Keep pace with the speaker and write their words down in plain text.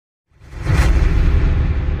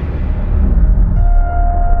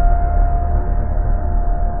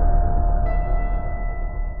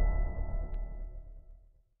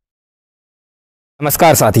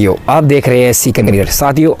नमस्कार साथियों, आप देख रहे हैं सीकर।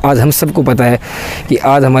 साथियों, आज हम सबको पता है कि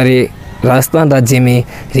आज हमारे राजस्थान राज्य में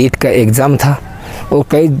रीट का एग्ज़ाम था और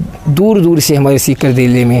कई दूर दूर से हमारे सीकर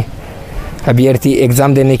जिले में अभ्यर्थी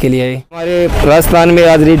एग्ज़ाम देने के लिए आए। हमारे राजस्थान में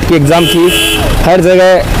आज रीट की एग्ज़ाम थी। हर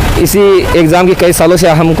जगह इसी एग्ज़ाम की कई सालों से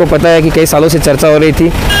हमको पता है कि कई सालों से चर्चा हो रही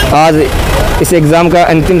थी। आज इस एग्ज़ाम का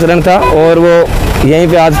अंतिम चरण था और वो यहीं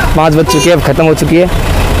पे आज 5 बज चुकी है, अब ख़त्म हो चुकी है।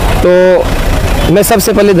 तो मैं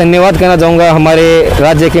सबसे पहले धन्यवाद कहना चाहूँगा हमारे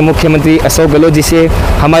राज्य के मुख्यमंत्री अशोक गहलोत जी से,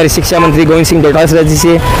 हमारे शिक्षा मंत्री गोविंद सिंह डोटासरा जी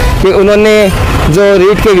से, कि उन्होंने जो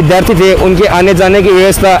रीट के विद्यार्थी थे उनके आने जाने की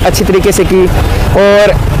व्यवस्था अच्छी तरीके से की।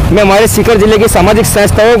 और मैं हमारे सीकर जिले की सामाजिक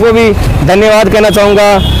संस्थाओं को भी धन्यवाद कहना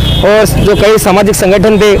चाहूँगा और जो कई सामाजिक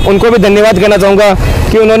संगठन थे उनको भी धन्यवाद कहना चाहूँगा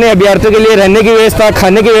कि उन्होंने अभ्यर्थियों के लिए रहने की व्यवस्था,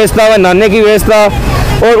 खाने की व्यवस्था व नहाने की व्यवस्था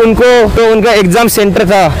और उनको तो उनका एग्ज़ाम सेंटर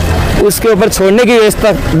था उसके ऊपर छोड़ने की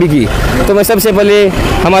व्यवस्था भी की। तो मैं सबसे पहले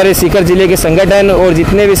हमारे सीकर जिले के संगठन और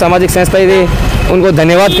जितने भी सामाजिक संस्थाएं थे उनको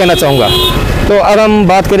धन्यवाद कहना चाहूँगा। तो अब हम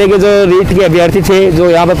बात करेंगे जो रीट के अभ्यर्थी थे जो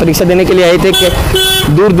यहाँ पर परीक्षा देने के लिए आए थे,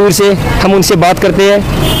 दूर दूर से, हम उनसे बात करते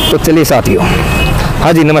हैं। तो चलिए साथियों।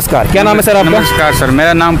 हाँ जी, नमस्कार। क्या नाम है सर आपका? नमस्कार सर,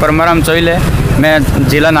 मेरा नाम परमाराम चोइल है। मैं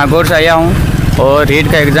जिला नागौर से आया हूँ और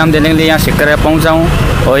रीट का एग्ज़ाम देने के लिए यहाँ सिकर पहुँचा हूँ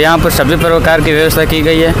और यहाँ पर सभी प्रकार की व्यवस्था की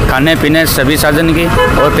गई है, खाने पीने सभी साधन की,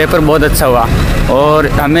 और पेपर बहुत अच्छा हुआ। और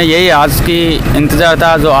हमें यही आज की इंतज़ार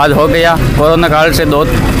था जो आज हो गया। कोरोना काल से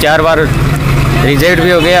 2-4 बार रिजेक्ट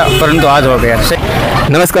भी हो गया परंतु आज हो गया।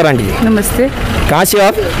 नमस्कार आंटी जी। नमस्ते। कहाँ से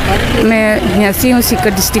आप? मैं यहाँ से हूँ, सीकर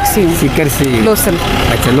डिस्ट्रिक्ट से हूँ। सीकर से? लोसल।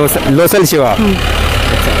 अच्छा, लोसल से हो आप।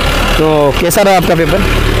 तो कैसा रहा आपका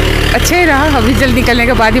पेपर? अच्छा ही रहा। अभी जल्द निकलने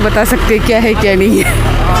के बाद ही बता सकते हैं क्या है क्या नहीं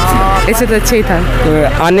है। ऐसे तो अच्छा ही था।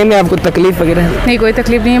 तो आने में आपको तकलीफ वगैरह? नहीं, कोई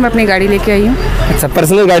तकलीफ नहीं है। मैं अपनी गाड़ी लेके आई हूँ। अच्छा,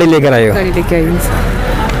 पर्सनल गाड़ी लेकर आए हो? गाड़ी लेके आई हूँ।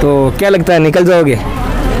 तो क्या लगता है निकल जाओगे?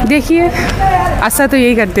 देखिए, आशा तो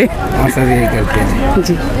यही करते हैं। आशा यही करते हैं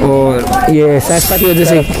जी। और ये संस्था की वजह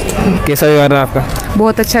से कैसा व्यवहार रहा आपका?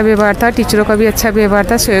 बहुत अच्छा व्यवहार था, टीचरों का भी अच्छा व्यवहार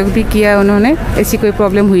था, सहयोग भी किया उन्होंने। ऐसी कोई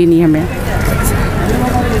प्रॉब्लम हुई नहीं हमें।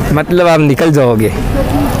 मतलब आप निकल जाओगे?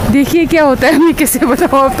 देखिए क्या होता है, मैं कैसे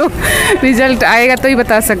बताऊँ। अब तो रिजल्ट आएगा तो ही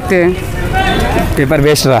बता सकते हैं। पेपर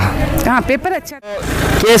बेस्ट रहा? हाँ, पेपर अच्छा।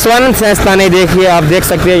 केसवानंद संस्था ने देखिए, आप देख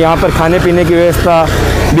सकते हैं यहाँ पर खाने पीने की व्यवस्था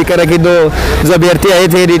भी कर रखी। जो अभ्यर्थी आए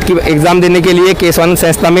थे रीट की एग्ज़ाम देने के लिए केसवानंद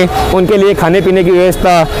संस्था में, उनके लिए खाने पीने की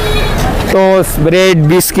व्यवस्था, टोस्ट, ब्रेड,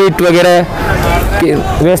 बिस्किट वगैरह की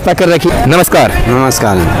व्यवस्था कर रखी। नमस्कार।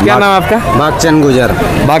 नमस्कार। क्या नाम आपका? बागचंद गुजर।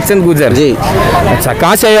 बागचंद गुजर जी। अच्छा,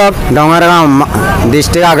 कहाँ से आए आप? डोंगरगांव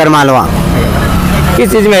डिस्ट्रिक्ट आगर मालवा।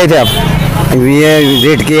 किस चीज़ में आए थे आप? ये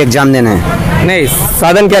रीट की एग्ज़ाम देने। नहीं,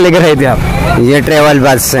 साधन क्या लेकर आए थे आप? ये ट्रेवल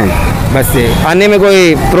बस से। बस से आने में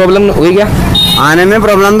कोई प्रॉब्लम हुई क्या? आने में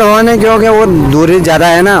प्रॉब्लम तो हो नहीं, क्योंकि वो दूरी ज़्यादा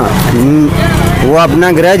है ना। वो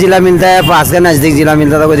अपना गृह जिला मिलता है, पास का नज़दीक जिला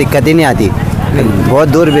मिलता था, कोई दिक्कत ही नहीं आती। बहुत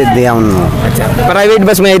दूर भेज दिया उन्होंने। अच्छा, प्राइवेट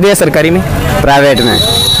बस में आए थे? सरकारी में? प्राइवेट में।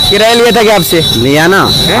 किराया लिया था क्या आपसे? लिया ना,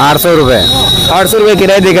 800 रुपये। 800 रुपये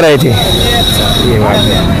किराया देकर आए थे। ये बात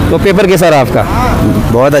है। तो पेपर कैसा रहा आपका?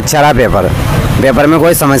 बहुत अच्छा रहा पेपर। पेपर में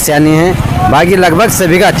कोई समस्या नहीं है, बाकी लगभग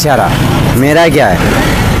सभी का अच्छा रहा। मेरा क्या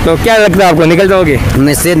है? तो क्या लगता है आपको निकल जाओगे?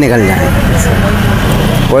 निश्चित निकल जाए,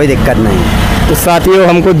 कोई दिक्कत नहीं। तो साथियों,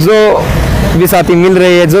 हमको जो भी साथी मिल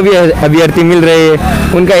रहे हैं, जो भी अभ्यर्थी मिल रहे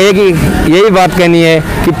हैं, उनका एक ही यही बात कहनी है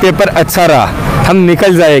कि पेपर अच्छा रहा, हम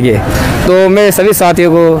निकल जाएंगे। तो मैं सभी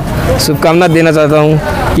साथियों को शुभकामना देना चाहता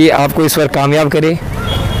हूँ कि आपको ईश्वर कामयाब करे।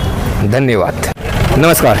 धन्यवाद।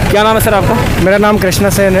 नमस्कार। क्या नाम है सर आपका? मेरा नाम कृष्णा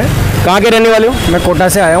सेन है। कहाँ के रहने वाले हो? मैं कोटा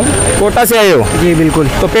से आया हूँ। कोटा से आए हो? जी बिल्कुल।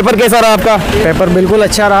 तो पेपर कैसा रहा आपका? पेपर बिल्कुल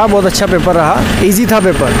अच्छा रहा, बहुत अच्छा पेपर रहा, इजी था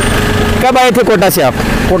पेपर। कब आए थे कोटा से आप?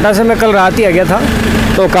 कोटा से मैं कल रात ही आ गया था।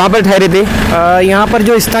 तो कहाँ पर ठहरे थे? यहाँ पर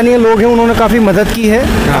जो स्थानीय लोग हैं उन्होंने काफ़ी मदद की है।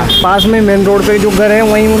 पास में मेन रोड पे जो घर है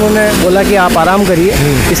वहीं उन्होंने बोला कि आप आराम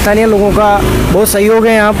करिए। स्थानीय लोगों का बहुत सहयोग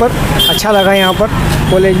है यहाँ पर, अच्छा लगा। यहाँ पर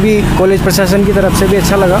कॉलेज प्रशासन की तरफ से भी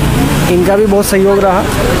अच्छा लगा, इनका भी बहुत सहयोग रहा।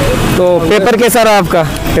 तो पेपर कैसा रहा आपका?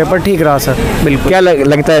 पेपर ठीक रहा सर, बिल्कुल। क्या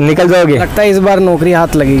लगता है निकल जाओगे? लगता है इस बार नौकरी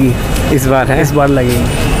हाथ लगेगी। इस बार है? इस बार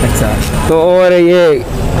लगेगी। अच्छा। तो और ये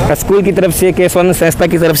स्कूल की तरफ से, केसवानंद संस्था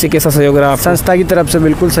की तरफ से कैसा सहयोग रहा? संस्था की तरफ से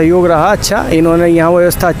बिल्कुल सहयोग रहा अच्छा। इन्होंने यहाँ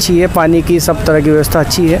व्यवस्था अच्छी है, पानी की सब तरह की व्यवस्था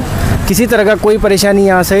अच्छी है। किसी तरह का कोई परेशानी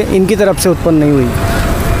यहाँ से इनकी तरफ से उत्पन्न नहीं हुई।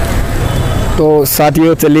 तो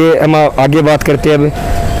साथियों, चलिए हम आगे बात करते हैं। अब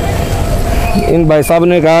इन भाई साहब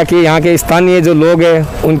ने कहा कि यहाँ के स्थानीय जो लोग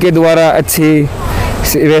हैं उनके द्वारा अच्छी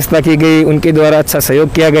व्यवस्था की गई, उनके द्वारा अच्छा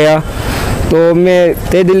सहयोग किया गया। तो मैं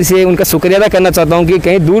तहे दिल से उनका शुक्रिया अदा करना चाहता हूँ कि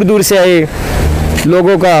कहीं दूर दूर से आए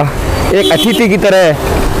लोगों का एक अतिथि की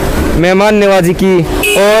तरह मेहमान नवाजी की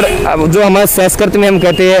और अब जो हमारे संस्कृत में हम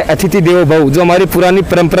कहते हैं अतिथि देवो भव, जो हमारी पुरानी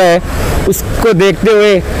परंपरा है उसको देखते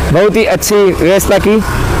हुए बहुत ही अच्छी व्यवस्था की।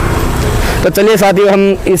 तो चलिए साथियों,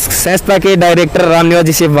 हम इस संस्था के डायरेक्टर राम निवास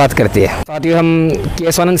जी से बात करते हैं। साथियों, हम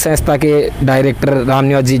केशवानंद संस्था के डायरेक्टर राम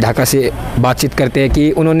निवास जी ढाका से बातचीत करते हैं कि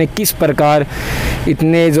उन्होंने किस प्रकार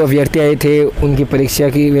इतने जो अभ्यर्थी आए थे उनकी परीक्षा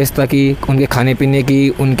की व्यवस्था की, उनके खाने पीने की,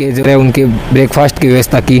 उनके जो है उनके ब्रेकफास्ट की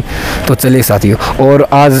व्यवस्था की। तो चलिए साथियों, और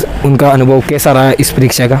आज उनका अनुभव कैसा रहा इस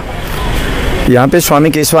परीक्षा का। यहाँ पे स्वामी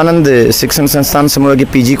केशवानंद शिक्षण संस्थान समूह के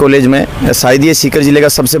पीजी कॉलेज में शायद ये सीकर जिले का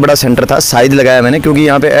सबसे बड़ा सेंटर था। शायद लगाया मैंने क्योंकि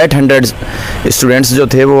यहाँ पे 800 स्टूडेंट्स जो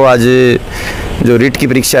थे वो आज जो रीट की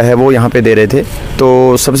परीक्षा है वो यहाँ पे दे रहे थे।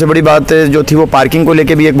 तो सबसे बड़ी बात जो थी वो पार्किंग को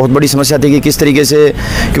लेके भी एक बहुत बड़ी समस्या थी कि किस तरीके से,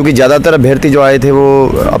 क्योंकि ज़्यादातर अभ्यर्थी जो आए थे वो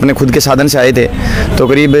अपने खुद के साधन से आए थे। तो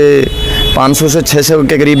करीब 500 से 600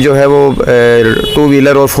 के करीब जो है वो 2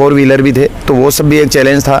 व्हीलर और 4 व्हीलर भी थे, तो वो सब भी एक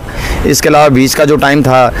चैलेंज था। इसके अलावा बीच का जो टाइम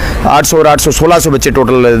था 800 और 800 1600 बच्चे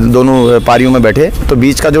टोटल दोनों पारियों में बैठे। तो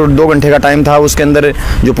बीच का जो 2 घंटे का टाइम था उसके अंदर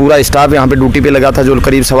जो पूरा स्टाफ यहाँ पे ड्यूटी पे लगा था, जो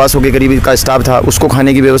करीब 125 के करीब का स्टाफ था, उसको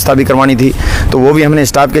खाने की व्यवस्था भी करवानी थी। तो वो भी हमने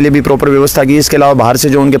स्टाफ के लिए भी प्रॉपर व्यवस्था की। इसके अलावा बाहर से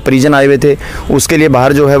जो उनके परिजन आए हुए थे उसके लिए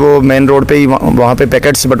बाहर जो है वो मेन रोड पे ही वहाँ पे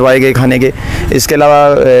पैकेट्स बंटवाए गए खाने के। इसके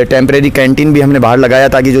अलावा टेम्परेरी कैंटीन भी हमने बाहर लगाया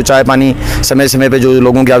ताकि जो चाय पानी समय समय पे जो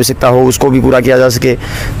लोगों की आवश्यकता हो उसको भी पूरा किया जा सके।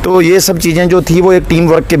 तो ये सब चीज़ें जो थी वो एक टीम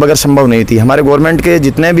वर्क के बगैर संभव नहीं थी। हमारे गवर्नमेंट के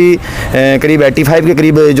जितने भी करीब 85 के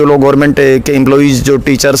करीब जो लोग गवर्नमेंट के एम्प्लॉइज़, जो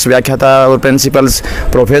टीचर्स, व्याख्याता और प्रिंसिपल्स,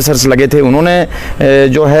 प्रोफेसर्स लगे थे, उन्होंने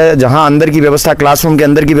जो है जहाँ अंदर की व्यवस्था, क्लासरूम के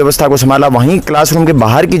अंदर की व्यवस्था को संभाला, वहीं क्लासरूम के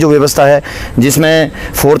बाहर की जो व्यवस्था है जिसमें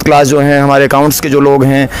 4th क्लास जो हैं, हमारे अकाउंट्स के जो लोग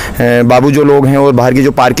हैं, बाबू जो लोग हैं, और बाहर की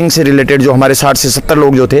जो पार्किंग से रिलेटेड जो हमारे 60 से 70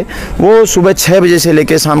 लोग जो थे, वो सुबह 6 बजे से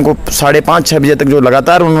लेकर शाम को 5:30-6 बजे तक जो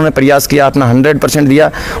लगातार उन्होंने प्रयास किया, अपना 100%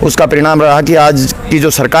 दिया। उसका परिणाम रहा कि आज की जो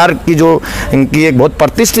सरकार की जो इनकी एक बहुत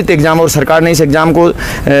प्रतिष्ठित एग्ज़ाम, और सरकार ने इस एग्ज़ाम को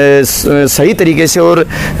सही तरीके से और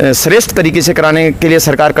श्रेष्ठ तरीके से कराने के लिए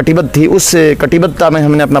सरकार कटिबद्ध थी। उस कटिबद्धता में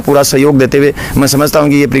हमने अपना पूरा सहयोग देते हुए मैं समझता हूँ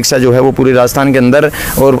कि ये परीक्षा जो है वो पूरे राजस्थान के अंदर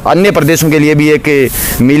और अन्य प्रदेशों के लिए भी एक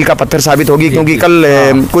मील का पत्थर साबित होगी। क्योंकि कल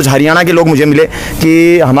कुछ हरियाणा के लोग मुझे मिले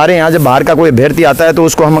कि हमारे यहाँ जब बाहर का कोई अभ्यर्थी आता है तो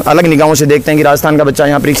उसको हम अलग निगाहों से देखते हैं कि राजस्थान का बच्चा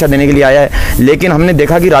यहाँ परीक्षा देने के लिए आया है, लेकिन हमने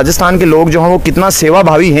देखा कि राजस्थान के लोग जो हैं वो कितना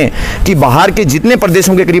सेवाभावी हैं कि बाहर के जितने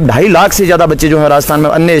प्रदेशों के करीब 2.5 लाख से ज़्यादा बच्चे जो हैं राजस्थान में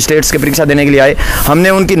अन्य स्टेट्स की परीक्षा देने के लिए आए। हमने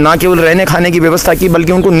उनकी न केवल रहने खाने की व्यवस्था की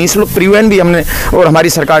बल्कि उनको निःशुल्क परिवहन भी हमने और हमारी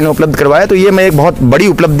सरकार ने उपलब्ध करवाया। तो ये मैं एक बहुत बड़ी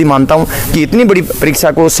उपलब्धि मानता हूँ कि इतनी बड़ी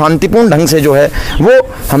परीक्षा को शांतिपूर्ण ढंग से जो है वो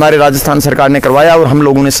हमारे राजस्थान सरकार ने करवाया और हम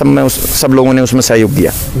लोगों ने सब लोगों ने उसमें सहयोग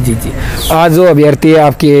दिया। जी। आज जो अभ्यर्थी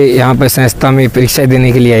आपके यहाँ पर संस्था में परीक्षा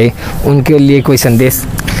देने के लिए आए उनके लिए कोई संदेश?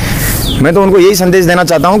 मैं तो उनको यही संदेश देना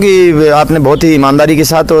चाहता हूँ कि आपने बहुत ही ईमानदारी के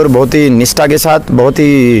साथ और बहुत ही निष्ठा के साथ, बहुत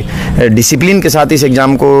ही डिसिप्लिन के साथ इस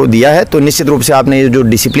एग्ज़ाम को दिया है। तो निश्चित रूप से आपने ये जो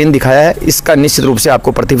डिसिप्लिन दिखाया है इसका निश्चित रूप से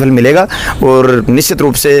आपको प्रतिफल मिलेगा और निश्चित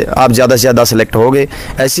रूप से आप ज़्यादा से ज़्यादा सेलेक्ट होगे।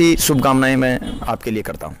 ऐसी शुभकामनाएं मैं आपके लिए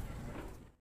करता हूँ।